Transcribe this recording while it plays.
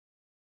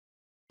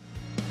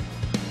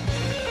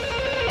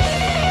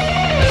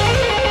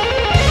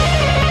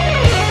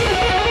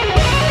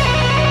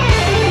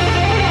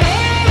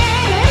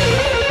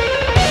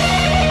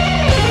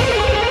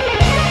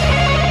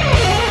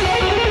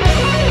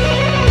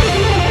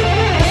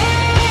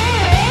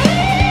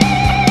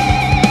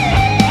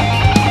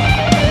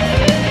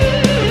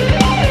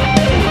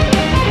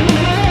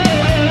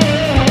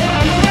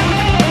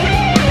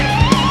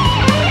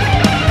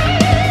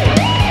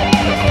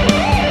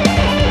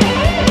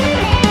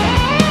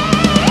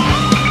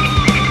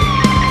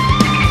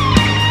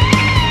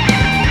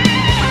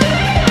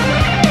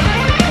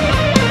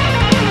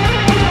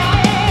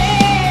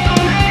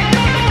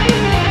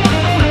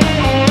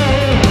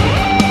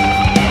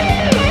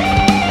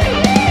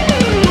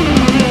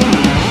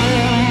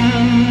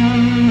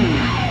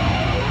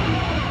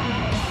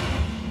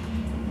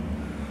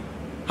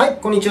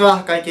こんにち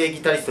は、会計ギ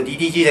タリスト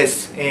DDG で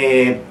す。今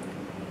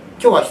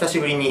日は久し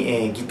ぶり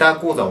に、ギター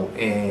講座を、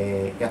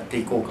やって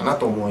いこうかな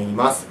と思い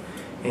ます。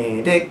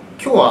で、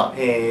今日は、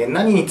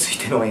何につい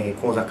ての、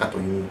講座かと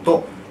いう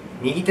と、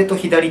右手と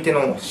左手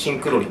のシ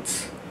ンクロ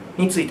率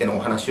についてのお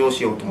話を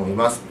しようと思い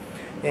ます。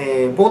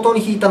冒頭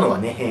に弾いたのは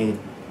ね、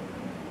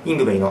イン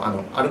グヴェイの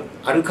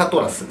アルカト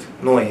ラス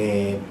の、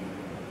Jet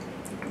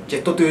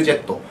To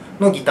Jet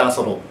のギター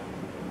ソロ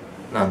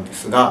なんで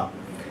すが、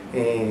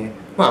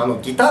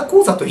ギター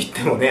講座といっ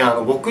てもね、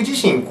僕自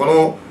身こ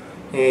の、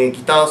ギ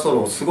ターソ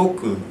ロすご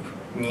く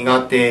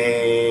苦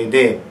手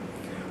で、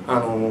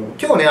今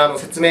日ね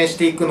説明し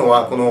ていくの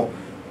はこの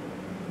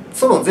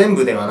ソロ全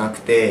部ではな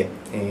くて、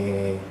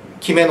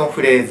キメの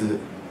フレーズ、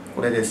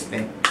これです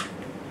ね。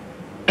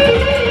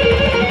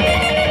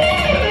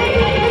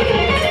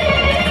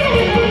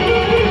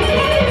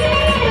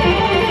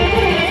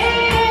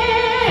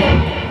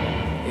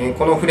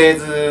このフレー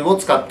ズを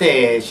使っ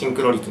てシン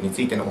クロ率に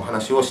ついてのお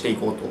話をしてい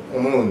こうと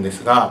思うんで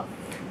すが、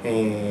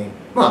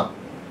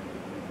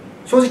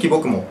正直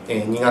僕も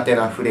苦手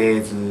なフレ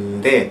ー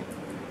ズで、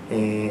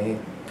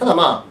ただ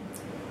な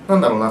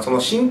んだろうな、そ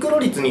のシンクロ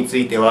率につ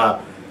いて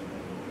は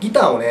ギタ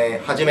ーをね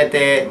始め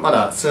てま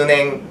だ数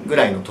年ぐ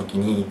らいの時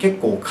に結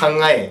構考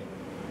え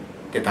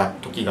てた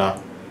時が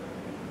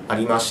あ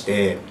りまし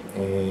て、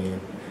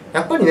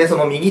やっぱりねそ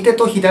の右手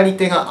と左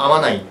手が合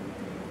わないっ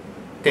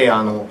て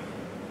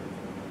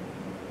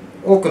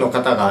多くの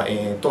方が、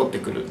通って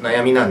くる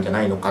悩みなんじゃ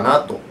ないのか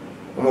なと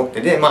思っ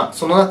てで、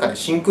その中で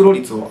シンクロ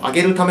率を上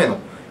げるための、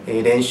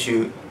練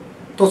習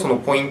とその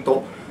ポイン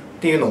ト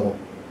っていうの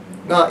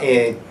が、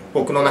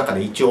僕の中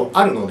で一応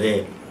あるの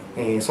で、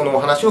そのお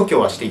話を今日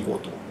はしていこう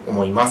と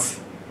思いま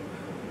す。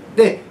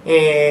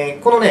で、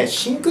このね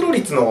シンクロ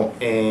率の、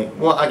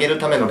を上げる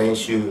ための練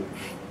習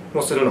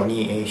をするの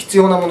に、必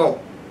要なもの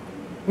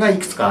がい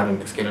くつかあるん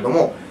ですけれど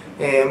も、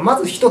ま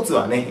ず一つ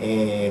は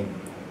ね、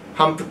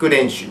反復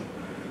練習。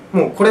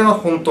もうこれは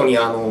本当に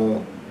なん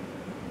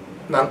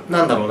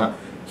だろうな、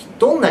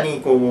どんなに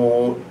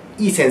こ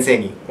ういい先生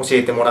に教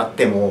えてもらっ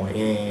ても、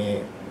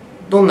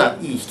どんな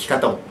いい弾き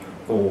方を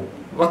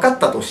分かっ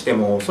たとして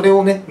もそれ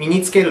をね身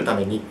につけるた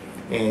めに、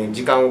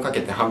時間をか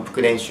けて反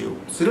復練習を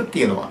するって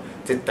いうのは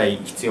絶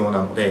対必要な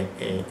ので、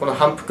この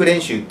反復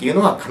練習っていう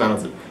のは必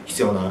ず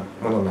必要な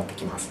ものになって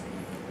きます。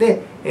で、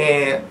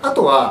あ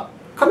とは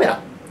カメラ、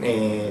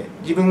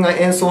自分が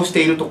演奏し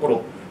ているとこ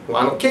ろ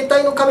携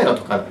帯のカメラ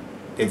とか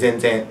で全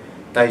然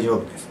大丈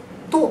夫です。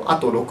とあ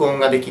と録音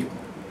ができる。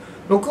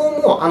録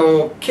音も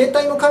携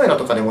帯のカメラ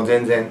とかでも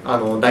全然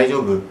大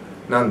丈夫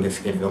なんで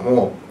すけれど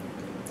も、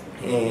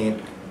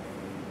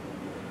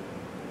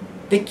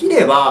でき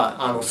れ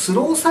ばス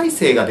ロー再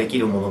生ができ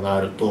るものが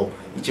あると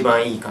一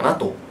番いいかな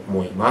と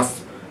思いま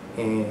す。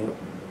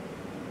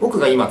僕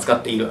が今使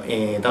っている、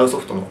ダウソ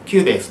フトのキ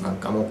ューベースなん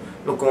かも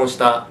録音し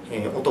た、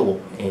音を、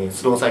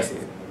スロー再生さ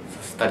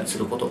せたりす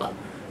ることが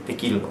で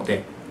きるの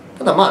で、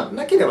ただ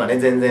なければね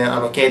全然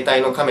携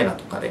帯のカメラ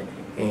とかで、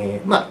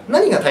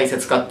何が大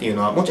切かっていう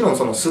のはもちろん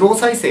そのスロー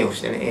再生をし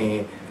て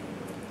ね、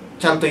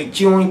ちゃんと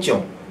一音一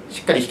音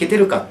しっかり弾けて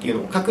るかっていう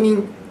のを確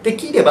認で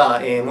きれ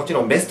ば、もち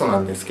ろんベストな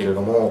んですけれ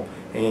ども、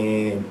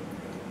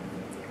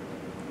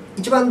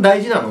一番大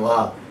事なの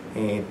は、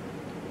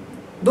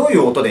どうい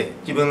う音で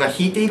自分が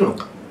弾いているの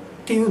かっ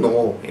ていうの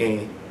を、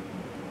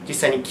実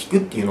際に聞くっ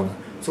ていうのが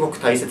すごく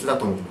大切だ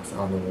と思います。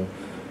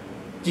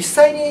実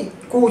際に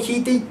こう弾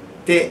いていっ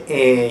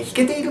て弾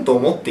けていると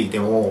思っていて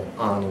も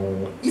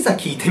いざ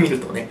聴いてみる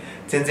とね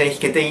全然弾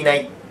けていな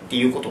いって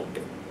いうことって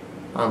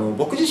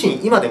僕自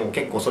身今でも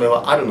結構それ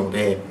はあるの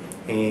で、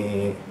必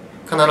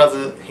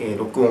ず、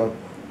録音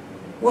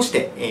をし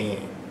て、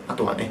あ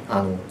とはね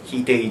弾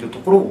いていると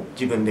ころを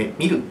自分で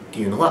見るって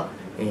いうのは、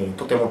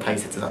とても大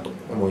切だと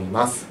思い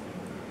ます。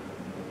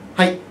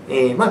はい、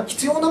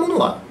必要なもの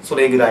はそ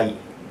れぐらい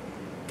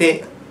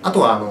で、あ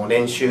とは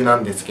練習な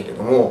んですけれ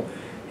ども、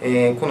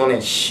このね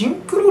シン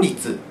クロ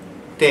率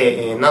っ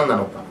て何な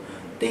のかっ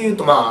ていう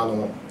と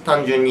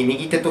単純に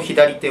右手と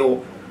左手を、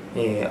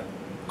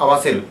合わ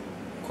せる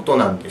こと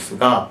なんです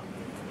が、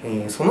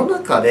その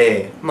中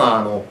で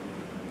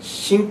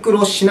シンク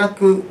ロしな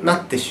くな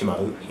ってしま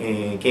う、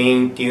原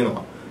因っていうの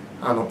は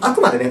あく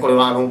までねこれ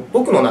は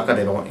僕の中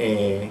での、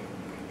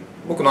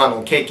僕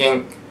の経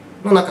験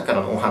の中か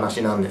らのお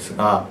話なんです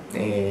が、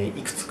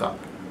いくつか、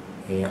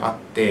あ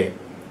って、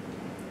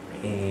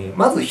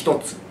まず一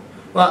つ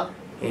は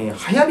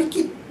早弾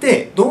きっ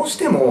てどうし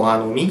ても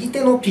右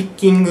手のピッ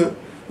キング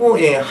を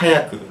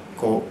早く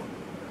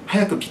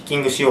ピッキ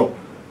ングしようっ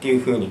ていう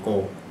ふうに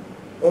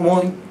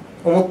思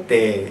っ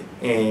て、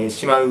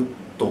しまう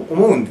と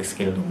思うんです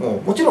けれども、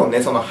もちろんね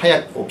その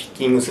早くピッ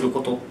キングするこ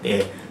とっ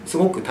てす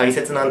ごく大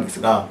切なんです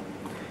が、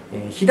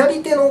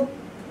左手の、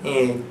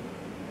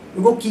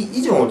動き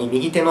以上に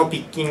右手のピ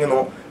ッキング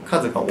の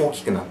数が大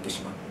きくなって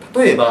しま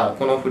う。例えば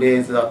このフレ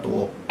ーズだ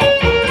と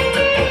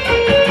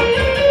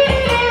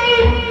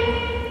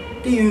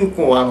っていう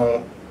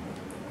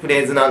フ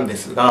レーズなんで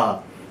す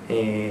が、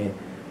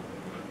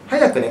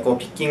早くね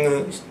ピッキン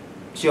グ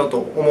しようと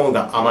思う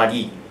があま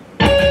り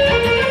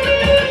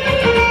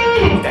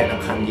みたいな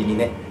感じに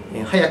ね、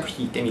早く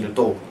弾いてみる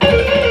と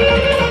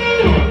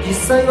実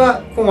際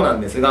はこうなん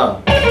ですが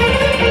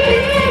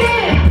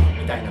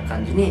みたいな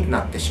感じに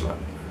なってしまう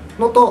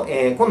のと、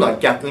今度は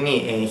逆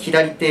に、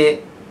左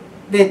手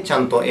でちゃ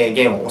んと、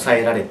弦を抑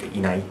えられて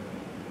いない、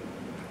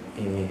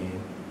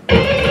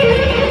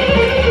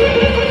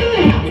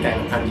みたい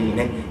な感じに、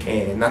ね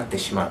なって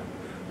しまう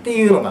って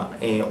いうのが、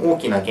大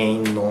きな原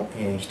因の、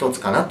一つ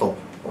かなと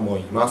思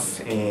いま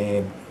す。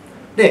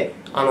で、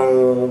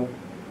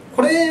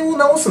これを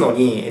直すの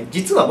に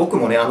実は僕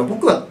もね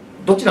僕は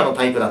どちらの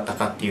タイプだった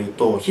かっていう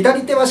と、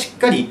左手はしっ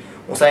かり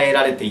抑え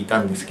られてい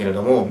たんですけれ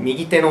ども、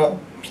右手の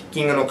ピッ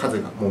キングの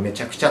数がもうめ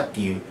ちゃくちゃって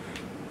いう、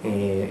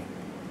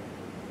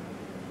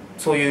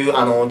そういう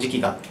時期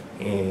が、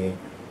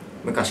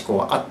昔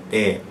こうあっ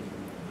て、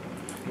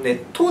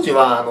で当時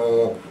は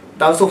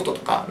ダウソフト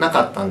とかな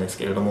かったんです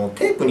けれども、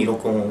テープに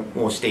録音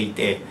をしてい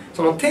て、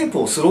そのテープ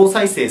をスロー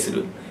再生す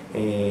る、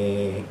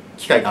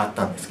機会があっ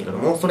たんですけれど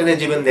も、それで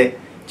自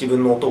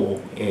分の音を、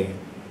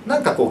な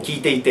んかこう聞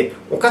いていて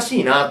おかし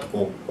いなと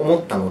こう思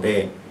ったの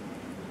で、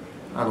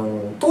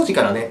当時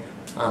からね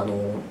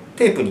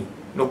テープに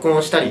録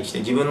音したりして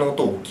自分の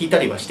音を聞いた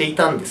りはしてい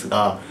たんです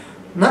が、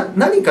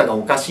何かが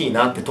おかしい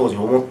なって当時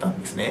思ったん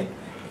ですね。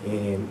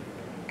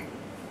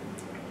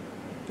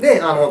で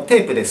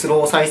テープでス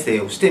ロー再生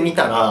をしてみ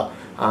たら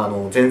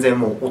全然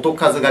もう音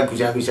数がぐ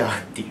じゃぐじゃっ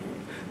ていう、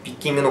ピッ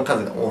キングの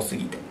数が多す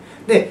ぎて、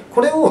で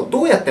これを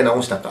どうやって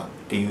直したかっ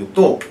ていう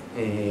と、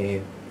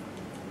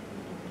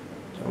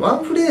ワ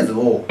ンフレーズ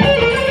を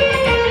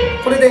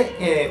これ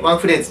で、ワン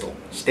フレーズと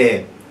し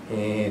て、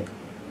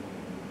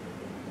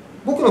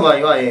僕の場合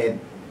は、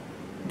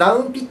ダ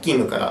ウンピッキ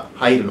ングから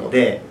入るの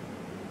で、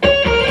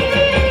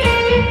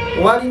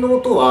終わりの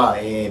音は、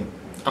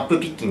アップ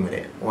ピッキング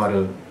で終わ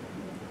る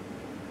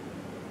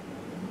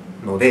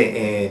の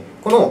で、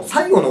この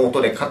最後の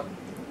音で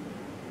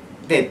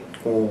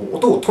こう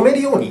音を止め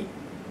るように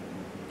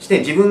して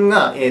自分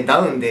が、ダ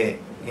ウンで、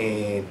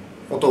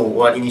音を終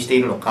わりにして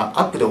いるのか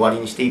アップで終わり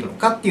にしているの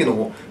かっていうの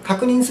を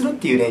確認するっ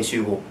ていう練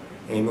習を、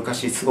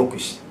昔すごく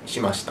し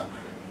ました。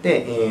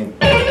で、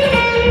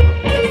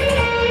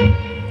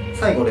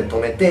最後で止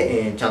め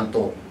て、ちゃん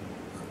と、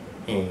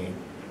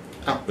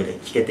アップで弾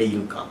けてい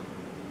るか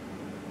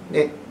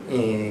で、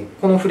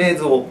このフレー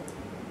ズを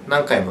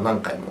何回も何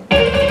回も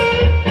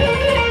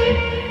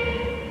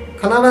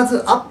必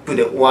ずアップ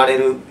で終われ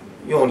る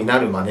ようにな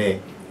るま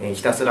で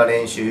ひたすら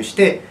練習し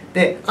て、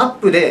でアッ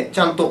プでち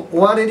ゃんと終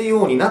われる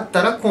ようになっ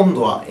たら今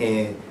度は、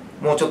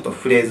もうちょっと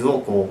フレーズを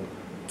こう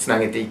つな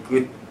げてい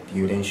くって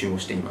いう練習を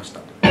していました。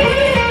こ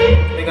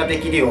れがで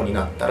きるように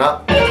なった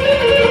ら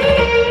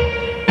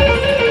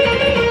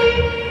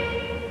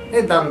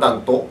でだんだ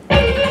んと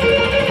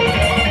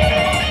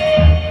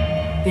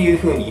っていう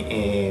ふう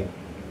に、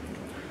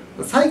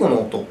最後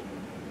の音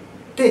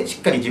でし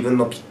っかり自分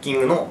のピッキン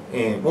グの、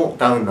を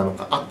ダウンなの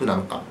かアップな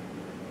のか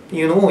って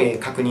いうのを、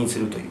確認す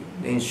るという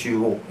練習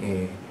を、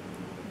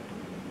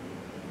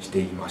して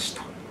いまし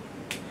た。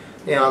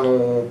でなん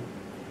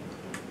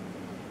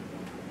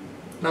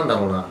だ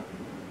ろうな、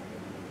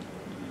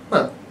ま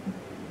あ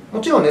も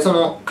ちろんねそ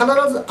の必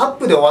ずアッ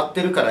プで終わっ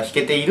てるから弾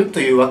けていると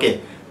いうわけ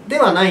で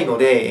はないの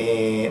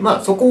で、ま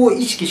あそこを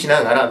意識し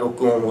ながら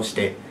録音をし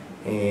て、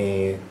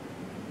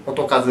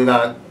音数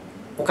が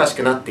おかし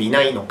くなってい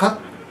ないか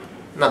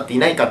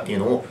っていう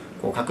のを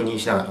こう確認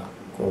しながら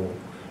こ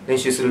う練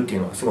習するってい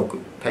うのはすごく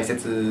大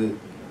切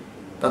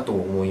だと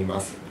思いま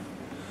す。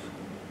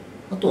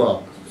あとは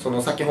その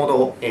先ほ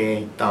ど、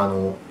言った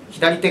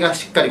左手が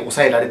しっかり押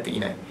さえられてい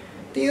ないっ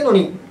ていうの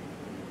に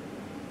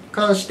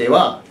関して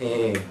は、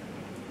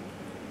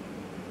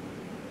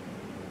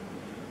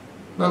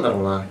なんだろ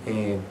うな、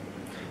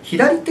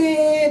左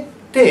手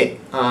って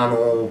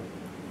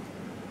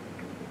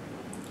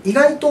意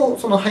外と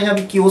その早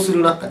弾きをす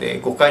る中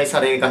で誤解さ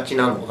れがち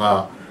なの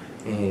が、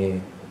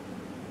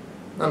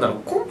なんだろう、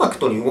コンパク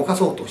トに動か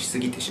そうとしす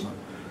ぎてしまう。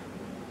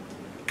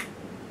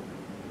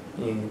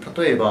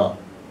例えば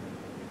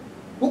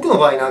僕の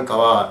場合なんか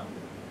は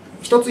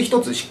一つ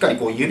一つしっかり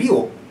こう指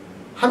を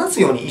離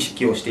すように意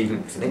識をしている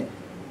んですね。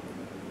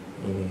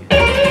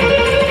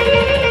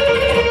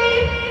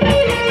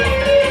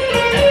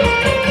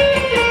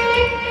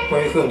こう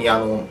いうふうにな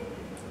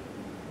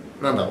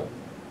んだろう、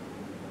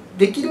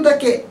できるだ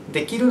け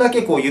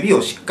こう指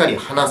をしっかり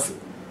離す。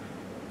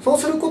そう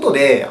すること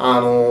で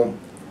コ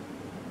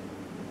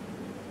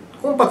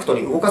ンパクト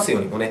に動かすよ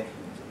りもね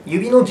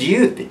指の自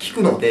由って効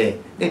くので、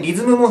リ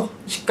ズムも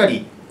しっか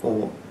り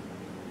こう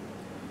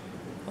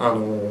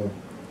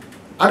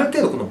ある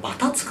程度このバ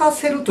タつか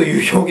せると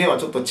いう表現は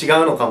ちょっと違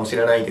うのかもし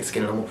れないですけ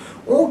れども、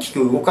大き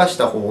く動かし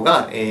た方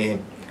が、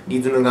リ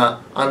ズム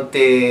が安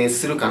定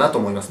するかなと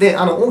思います。で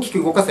大き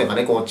く動かせば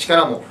ねこう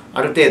力も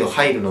ある程度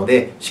入るの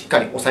でしっか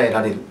り抑え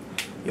られる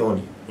よう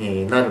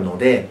に、なるの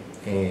で、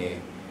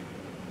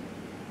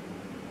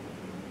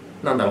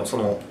なんだろう、そ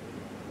の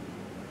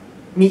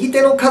右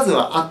手の数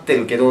は合って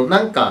るけど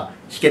なんか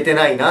弾けて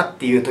ないなっ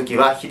ていう時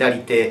は左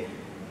手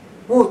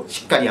を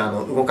しっかり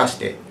動かし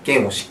て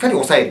弦をしっかり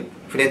押さえる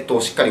フレット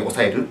をしっかり押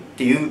さえるっ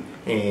ていう、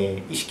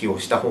意識を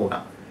した方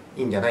が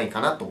いいんじゃない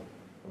かなと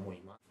思い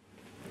ます。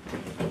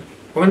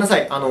ごめんなさ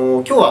い。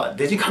今日は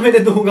デジカメで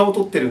動画を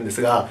撮ってるんで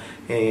すが、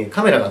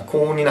カメラが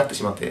高温になって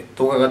しまって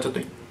動画がちょっと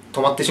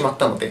止まってしまっ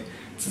たので、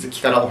続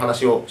きからお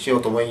話をしよ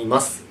うと思い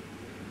ます。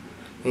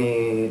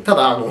た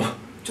だ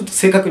ちょっと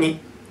正確に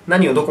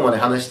何をどこまで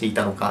話してい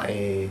たのか、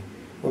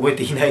覚え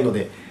ていないの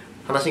で、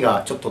話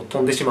がちょっと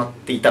飛んでしまっ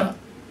ていたら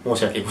申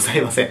し訳ござ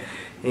いません。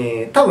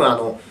多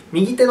分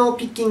右手の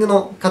ピッキング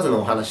の数の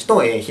お話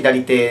と、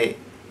左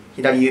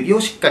指を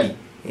しっかり、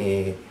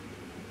押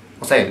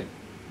さえるっ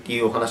て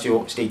いうお話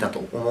をしていた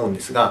と思うん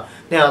ですが、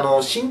で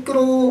シンク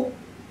ロを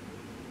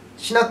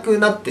しなく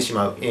なってし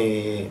まう、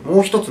も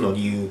う一つの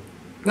理由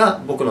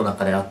が僕の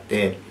中であっ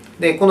て、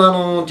でこ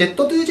のJet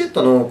to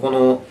Jetのこ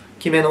の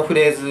決めのフ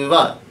レーズ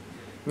は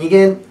2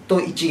弦と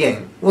1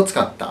弦を使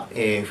った、フ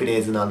レ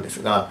ーズなんで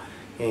すが、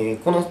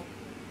この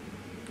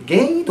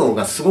弦移動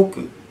がすご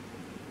く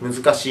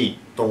難しい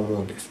と思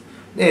うんです。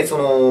でそ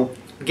の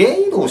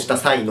弦移動した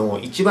際の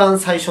一番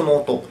最初の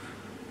音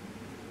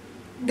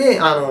で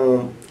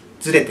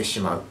ずれて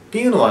しまうって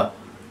いうのは、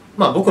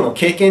まあ僕の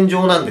経験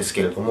上なんです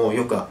けれども、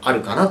よくあ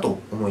るかなと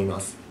思いま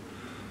す。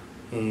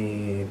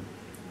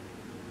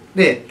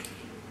で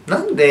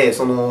なんで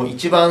その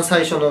一番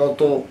最初の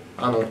音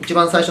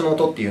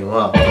っていうの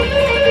は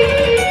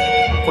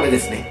これで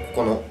すね。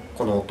この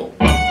音、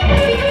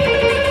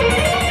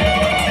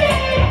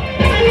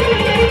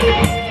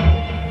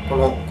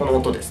この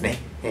音ですね。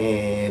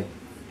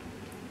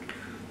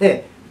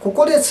でこ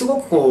こです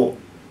ごくこ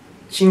う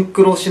シン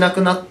クロしな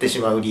くなってし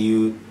まう理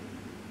由っ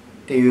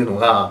ていうの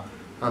が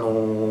あ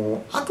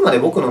くまで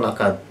僕の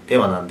中で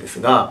はなんで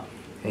すが、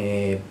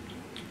ち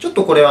ょっ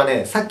とこれは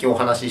ね、さっきお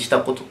話しし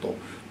たことと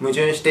矛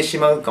盾してし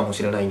まうかも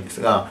しれないんです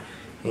が、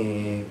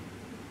弦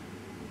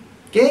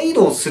移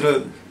動す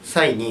る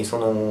際に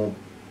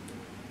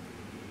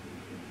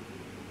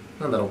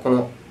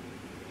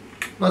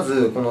ま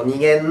ずこの2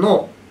弦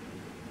の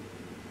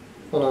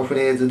このフ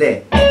レーズ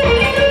で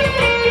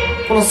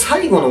この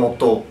最後の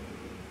音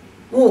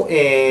を、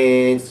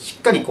し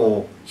っかり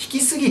こう弾き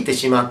すぎて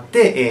しまっ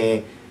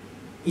て、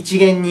1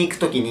弦に行く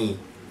ときに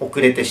遅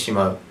れてし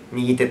まう、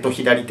右手と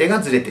左手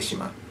がずれてし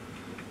まうっ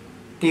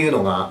ていう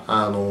のが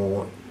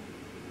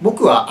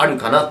僕はある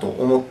かなと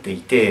思って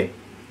いて、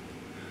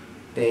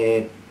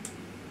で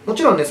も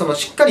ちろんね、し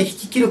っかり弾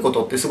き切るこ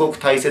とってすごく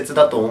大切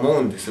だと思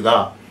うんです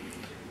が、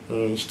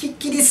弾き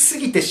切りす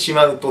ぎてし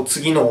まうと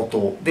次の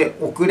音で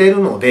遅れる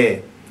の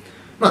で、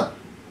まあ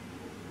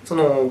そ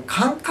の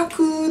感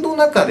覚の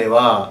中で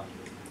は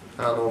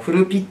フ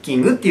ルピッキ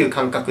ングっていう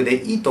感覚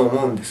でいいと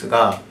思うんです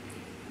が、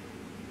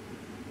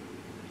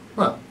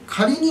まあ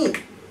仮に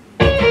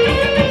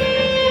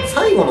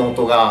最後の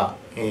音が、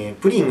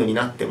プリングに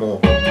なっても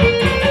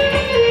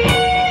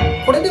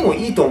これでも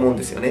いいと思うん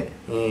ですよね。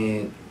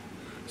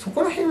そ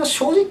こら辺は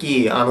正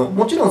直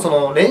もちろんそ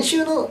の練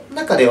習の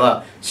中で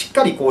はしっ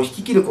かりこう弾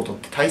き切ることっ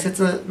て大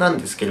切なん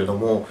ですけれど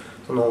も、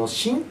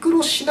シンク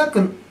ロしな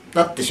く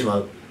なってしま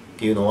うっ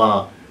ていうの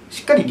は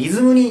しっかりリ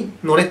ズムに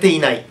乗れてい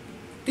ないっ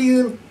て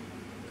いう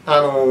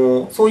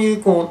そうい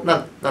うこうな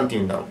んて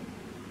言うんだろ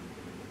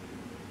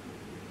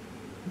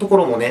うとこ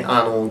ろもね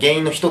原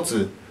因の一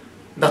つ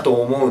だと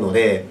思うの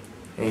で、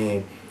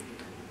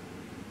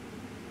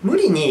無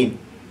理に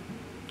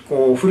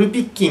こうフル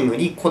ピッキング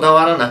にこだ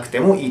わらなくて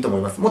もいいと思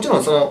います。もちろ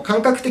んその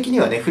感覚的に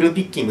はねフル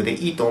ピッキングで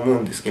いいと思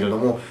うんですけれど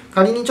も、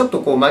仮にちょっ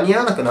とこう間に合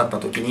わなくなった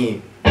時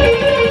に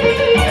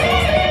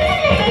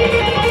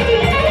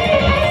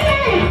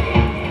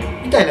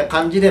みたいな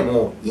感じで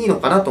もいいの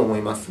かなと思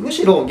います。む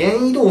しろ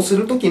弦移動す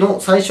る時の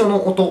最初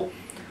の音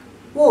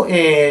を、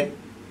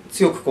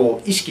強く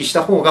こう意識し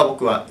た方が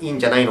僕はいいん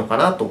じゃないのか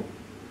なと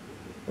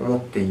思っ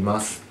てい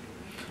ます。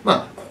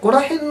まあここ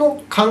ら辺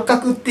の感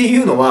覚ってい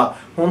うのは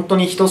本当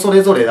に人そ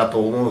れぞれだと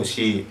思う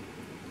し、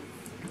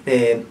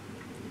自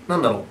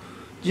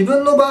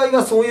分の場合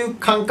はそういう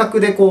感覚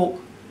でこ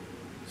う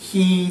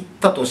弾い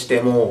たとし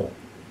ても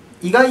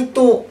意外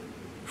と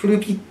フル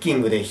ピッキ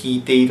ングで弾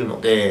いているの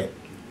で、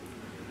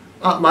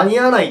間に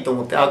合わないと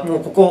思っても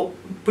うここ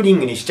プリン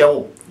グにしちゃ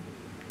おうっ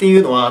てい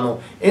うのは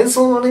演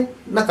奏のね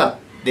中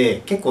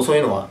で結構そう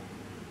いうのは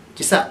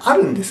実際あ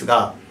るんです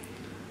が、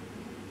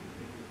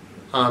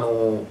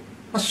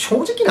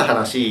正直な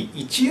話、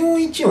一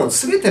音一音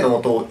全ての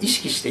音を意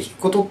識して弾く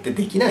ことって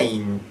できない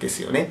んで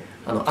すよね。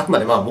あくま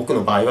で僕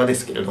の場合はで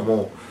すけれど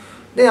も。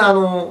で間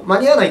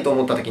に合わないと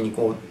思った時に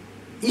こ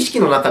う意識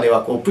の中で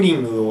はこうプリ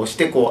ングをし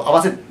てこう合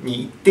わせ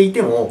にいってい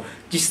ても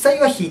実際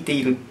は弾いて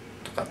いる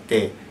とかっ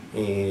て、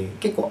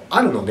結構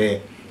あるの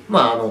で、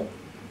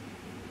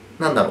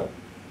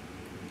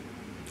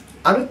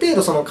ある程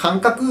度その感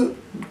覚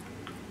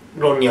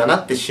論にはな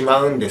ってし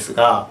まうんです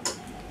が、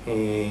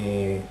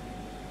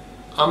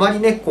あまり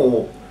ね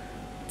こ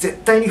う絶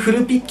対にフ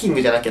ルピッキン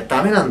グじゃなきゃ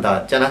ダメなん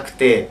だじゃなく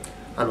て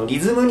リ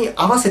ズムに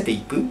合わせてい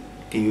くっ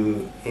て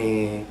いう、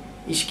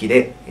意識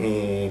で、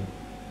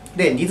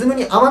リズム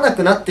に合わな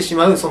くなってし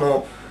まうそ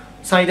の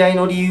最大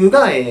の理由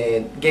が、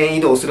弦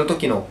移動する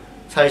時の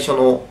最初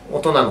の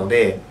音なの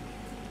で、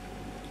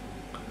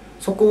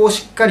そこを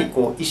しっかり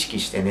こう意識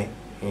してね、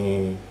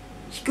弾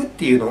くっ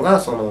ていうのが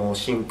その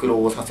シンク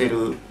ロをさせ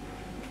る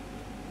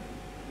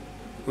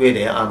上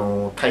で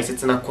大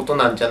切なこと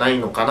なんじゃない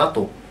のかな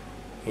と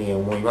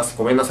思います。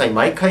ごめんなさい。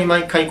毎回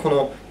こ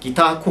のギ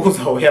ター講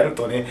座をやる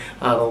とね、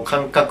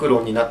感覚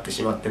論になって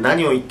しまって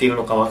何を言っている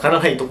のかわから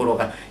ないところ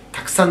が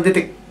たくさん出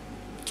て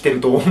きてる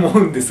と思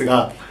うんです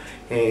が、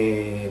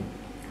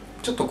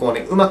ちょっとこう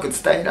ね、うまく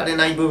伝えられ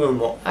ない部分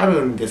もあ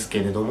るんです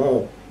けれど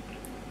も、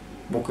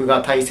僕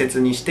が大切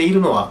にしてい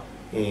るのは、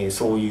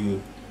そういう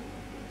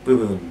部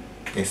分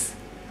です。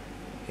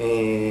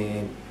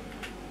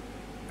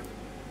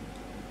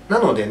な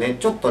のでね、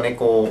ちょっとね、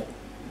こ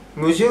う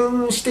矛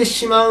盾して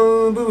しま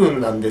う部分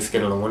なんですけ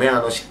れどもね、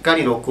しっか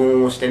り録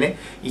音をしてね、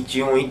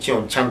一音一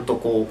音ちゃんと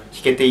こう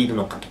弾けている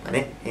のかとか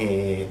ね、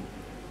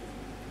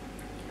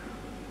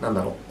なん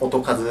だろう、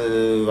音数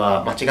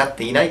は間違っ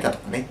ていないかと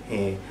かね、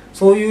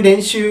そういう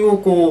練習を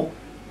こ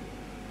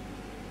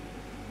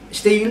う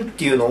しているっ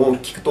ていうのを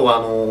聞く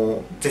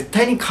と、絶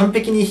対に完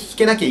璧に弾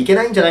けなきゃいけ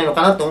ないんじゃないの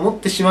かなと思っ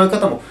てしまう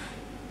方も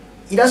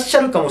いらっし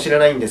ゃるかもしれ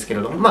ないんですけ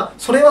れども、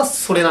それは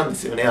それなんで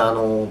すよね。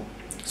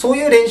そう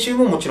いう練習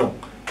ももちろん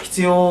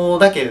必要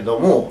だけれど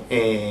も、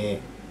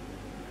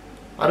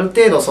ある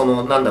程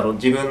度なんだろう、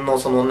自分の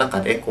その中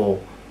でこ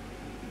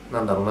う、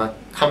なんだろうな、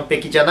完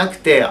璧じゃなく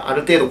て、あ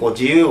る程度こう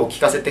自由を利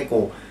かせて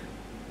こ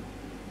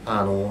う、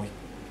弾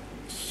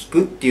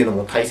くっていうの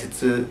も大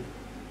切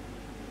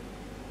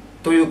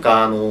という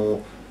か、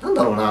なん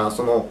だろうな、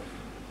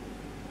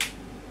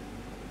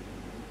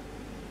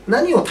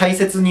何を大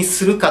切に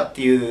するかっ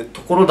ていう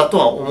ところだと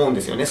は思うん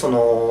ですよね。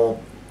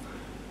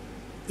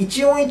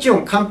一音一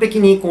音完璧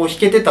にこう弾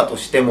けてたと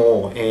して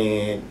も、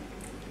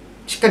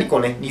しっかりこ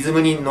うね、リズ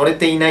ムに乗れ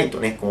ていないと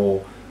ね、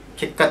こう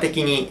結果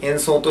的に演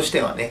奏とし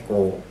てはね、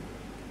こ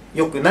う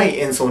良くない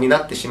演奏にな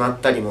ってしまっ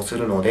たりもす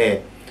るの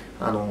で、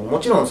も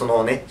ちろんし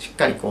っ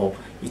かりこ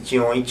う一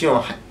音一音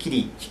はっき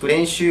り弾く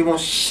練習も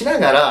しな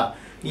がら、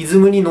リズ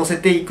ムに乗せ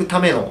ていくた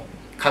めの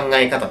考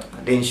え方とか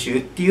練習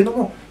っていうの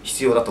も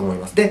必要だと思い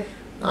ます。で、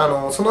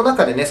その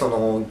中でね、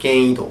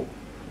弦移動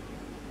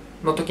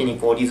の時に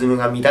こうリズム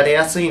が乱れ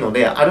やすいの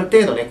で、ある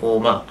程度ね、こ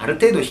うある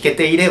程度弾け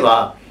ていれ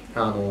ば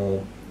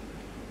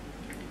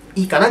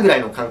いいかなぐら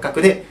いの感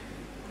覚で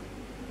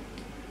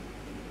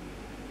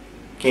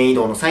弦移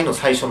動の際の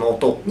最初の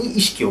音に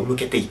意識を向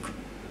けていくっ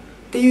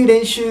ていう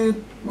練習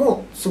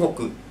もすご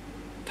く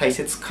大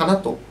切かな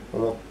と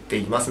思って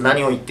います。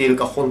何を言っている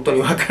か本当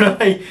にわから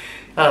ない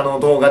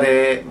動画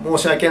で申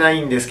し訳な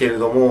いんですけれ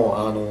ど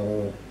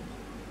も、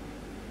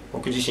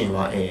僕自身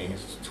は、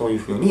そういう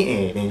ふう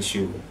に、練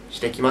習をし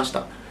てきまし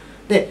た。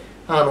で、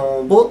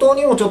冒頭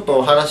にもちょっと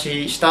お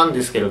話ししたん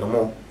ですけれど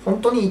も、本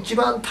当に一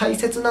番大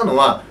切なの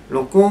は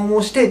録音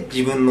をして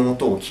自分の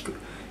音を聞く。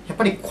やっ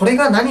ぱりこれ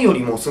が何よ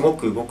りもすご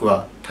く僕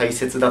は大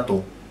切だ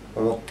と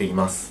思ってい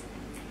ます。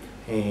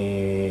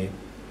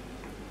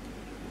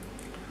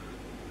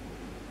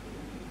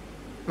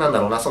なんだ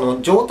ろうな、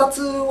上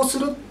達をす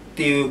るっ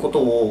ていうこと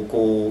を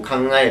こう考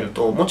える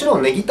と、もちろ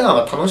んね、ギター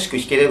は楽しく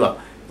弾ければ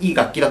いい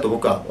楽器だと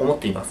僕は思っ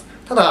ています。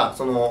ただ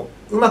上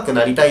手く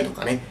なりたいと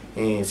かね、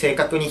正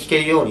確に弾け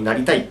るようにな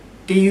りたいっ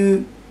てい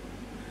う、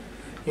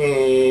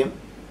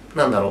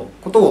なんだろ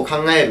う、ことを考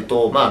える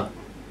と、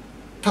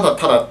ただ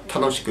ただ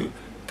楽しく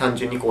単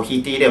純にこう弾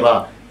いていれ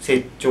ば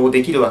成長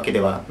できるわけで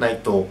はない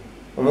と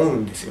思う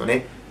んですよ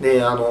ね。で、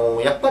やっ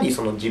ぱり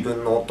自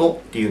分の音っ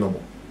ていうのも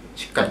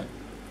しっかり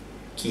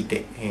聞い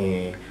て、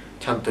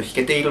ちゃんと弾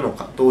けているの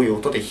か、どういう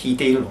音で弾い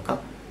ているのかっ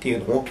てい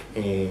うのを、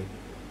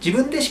自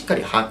分でしっか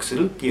り把握す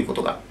るっていうこ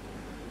とが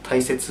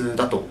大切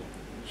だと、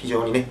非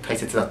常にね、大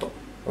切だと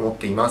思っ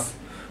ています。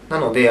な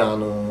ので、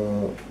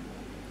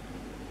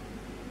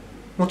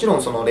もちろ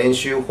ん練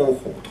習方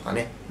法とか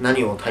ね、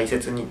何を大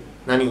切に、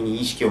何に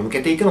意識を向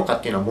けていくのか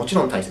っていうのはもち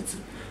ろん大切。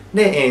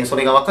で、そ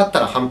れが分かった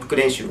ら反復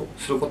練習を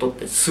することっ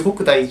てすご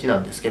く大事な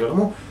んですけれど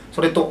も、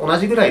それと同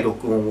じぐらい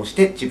録音をし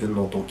て自分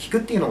の音を聞く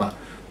っていうのが、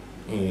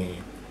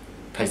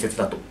大切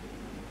だと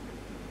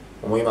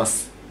思いま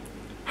す。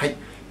はい。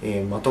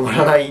まとま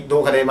らない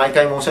動画で毎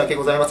回申し訳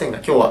ございませんが、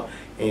今日は、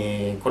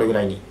これぐ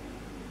らいに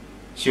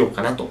しよう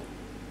かなと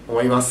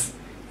思います。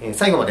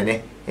最後まで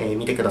ね、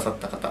見てくださっ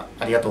た方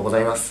ありがとうござ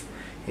います。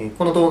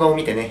この動画を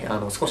見てね、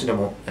少しで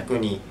も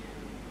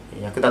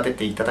役立て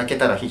ていただけ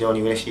たら非常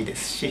に嬉しいで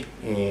すし、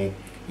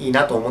いい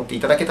なと思ってい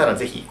ただけたら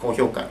ぜひ高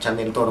評価、チャン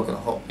ネル登録の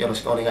方よろ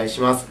しくお願い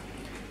します。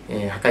破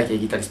壊系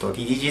ギタリスト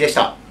DDG でし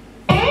た。